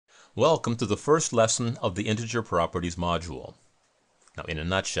Welcome to the first lesson of the Integer Properties module. Now, in a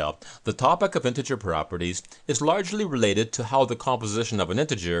nutshell, the topic of integer properties is largely related to how the composition of an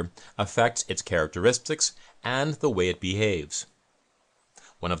integer affects its characteristics and the way it behaves.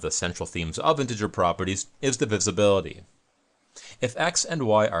 One of the central themes of integer properties is divisibility. If x and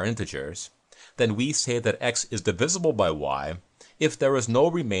y are integers, then we say that x is divisible by y if there is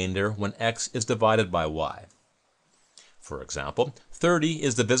no remainder when x is divided by y. For example, 30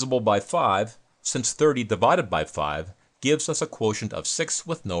 is divisible by 5, since 30 divided by 5 gives us a quotient of 6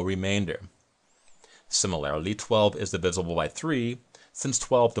 with no remainder. Similarly, 12 is divisible by 3, since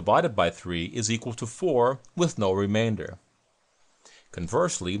 12 divided by 3 is equal to 4 with no remainder.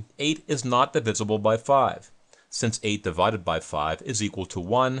 Conversely, 8 is not divisible by 5, since 8 divided by 5 is equal to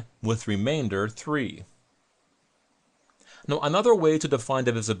 1 with remainder 3. Now, another way to define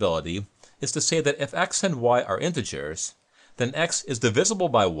divisibility is to say that if x and y are integers, then x is divisible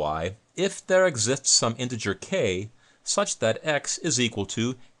by y if there exists some integer k such that x is equal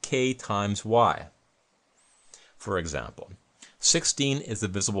to k times y. For example, 16 is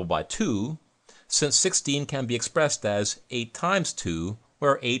divisible by 2, since 16 can be expressed as 8 times 2,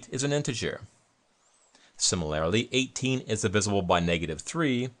 where 8 is an integer. Similarly, 18 is divisible by negative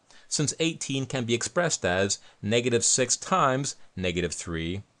 3, since 18 can be expressed as negative 6 times negative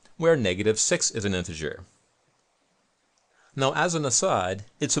 3, where negative 6 is an integer. Now, as an aside,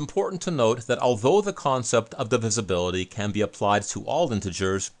 it's important to note that although the concept of divisibility can be applied to all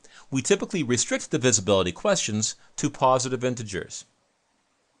integers, we typically restrict divisibility questions to positive integers.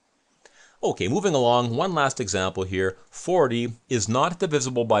 Okay, moving along, one last example here. 40 is not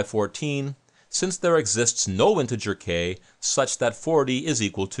divisible by 14, since there exists no integer k such that 40 is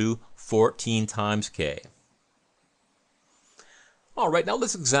equal to 14 times k. Alright, now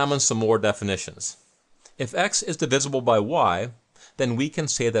let's examine some more definitions. If x is divisible by y, then we can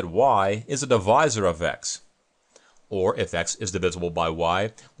say that y is a divisor of x. Or if x is divisible by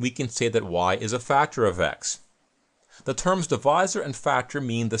y, we can say that y is a factor of x. The terms divisor and factor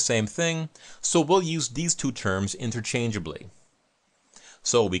mean the same thing, so we'll use these two terms interchangeably.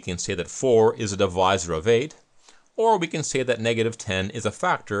 So we can say that 4 is a divisor of 8, or we can say that negative 10 is a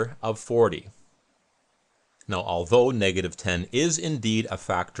factor of 40. Now, although negative 10 is indeed a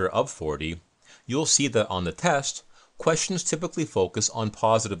factor of 40, you'll see that on the test, questions typically focus on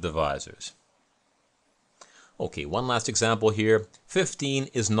positive divisors. Okay, one last example here. 15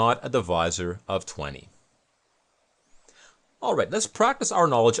 is not a divisor of 20. All right, let's practice our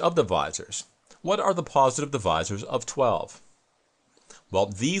knowledge of divisors. What are the positive divisors of 12? Well,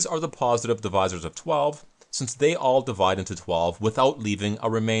 these are the positive divisors of 12, since they all divide into 12 without leaving a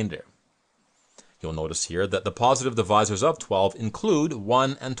remainder. You'll notice here that the positive divisors of 12 include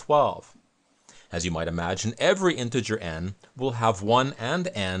 1 and 12. As you might imagine, every integer n will have 1 and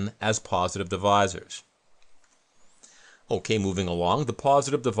n as positive divisors. Okay, moving along, the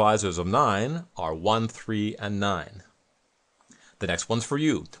positive divisors of 9 are 1, 3, and 9. The next one's for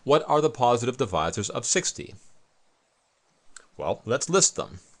you. What are the positive divisors of 60? Well, let's list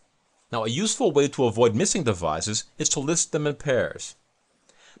them. Now, a useful way to avoid missing divisors is to list them in pairs.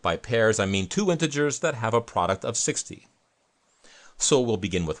 By pairs, I mean two integers that have a product of 60. So we'll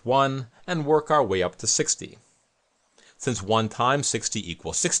begin with 1 and work our way up to 60. Since 1 times 60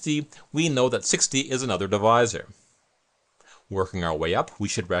 equals 60, we know that 60 is another divisor. Working our way up, we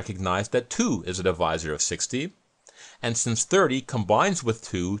should recognize that 2 is a divisor of 60. And since 30 combines with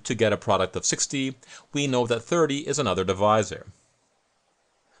 2 to get a product of 60, we know that 30 is another divisor.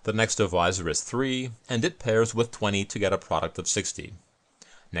 The next divisor is 3, and it pairs with 20 to get a product of 60.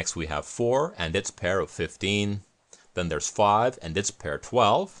 Next we have 4 and its pair of 15. Then there's 5 and its pair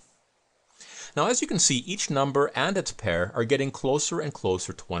 12. Now, as you can see, each number and its pair are getting closer and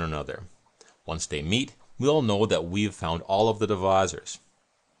closer to one another. Once they meet, we'll know that we've found all of the divisors.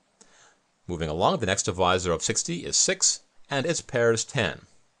 Moving along, the next divisor of 60 is 6, and its pair is 10.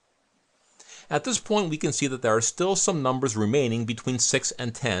 At this point, we can see that there are still some numbers remaining between 6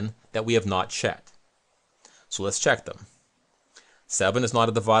 and 10 that we have not checked. So let's check them. 7 is not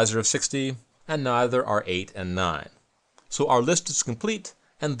a divisor of 60, and neither are 8 and 9. So our list is complete,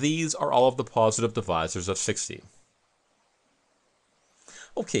 and these are all of the positive divisors of 60.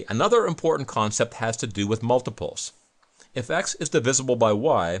 Okay, another important concept has to do with multiples. If x is divisible by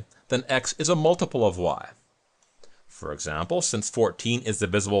y, then x is a multiple of y. For example, since 14 is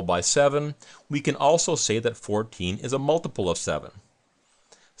divisible by 7, we can also say that 14 is a multiple of 7.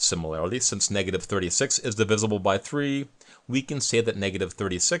 Similarly, since negative 36 is divisible by 3, we can say that negative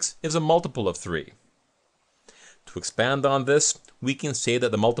 36 is a multiple of 3. To expand on this, we can say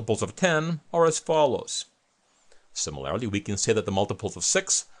that the multiples of 10 are as follows. Similarly, we can say that the multiples of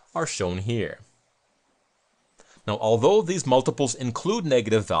 6 are shown here. Now, although these multiples include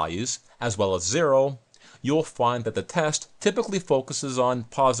negative values as well as 0, you'll find that the test typically focuses on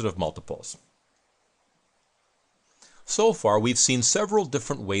positive multiples. So far, we've seen several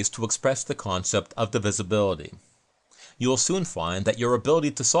different ways to express the concept of divisibility. You'll soon find that your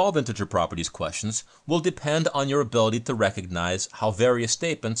ability to solve integer properties questions will depend on your ability to recognize how various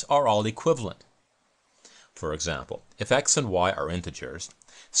statements are all equivalent. For example, if x and y are integers,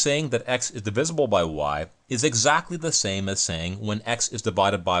 saying that x is divisible by y is exactly the same as saying when x is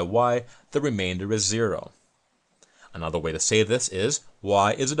divided by y, the remainder is 0. Another way to say this is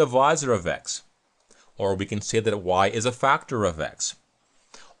y is a divisor of x. Or we can say that y is a factor of x.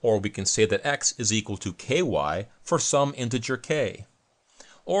 Or we can say that x is equal to ky for some integer k.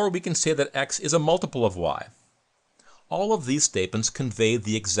 Or we can say that x is a multiple of y. All of these statements convey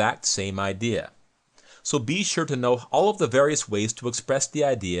the exact same idea. So be sure to know all of the various ways to express the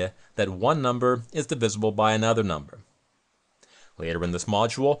idea that one number is divisible by another number. Later in this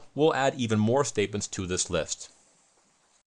module, we'll add even more statements to this list.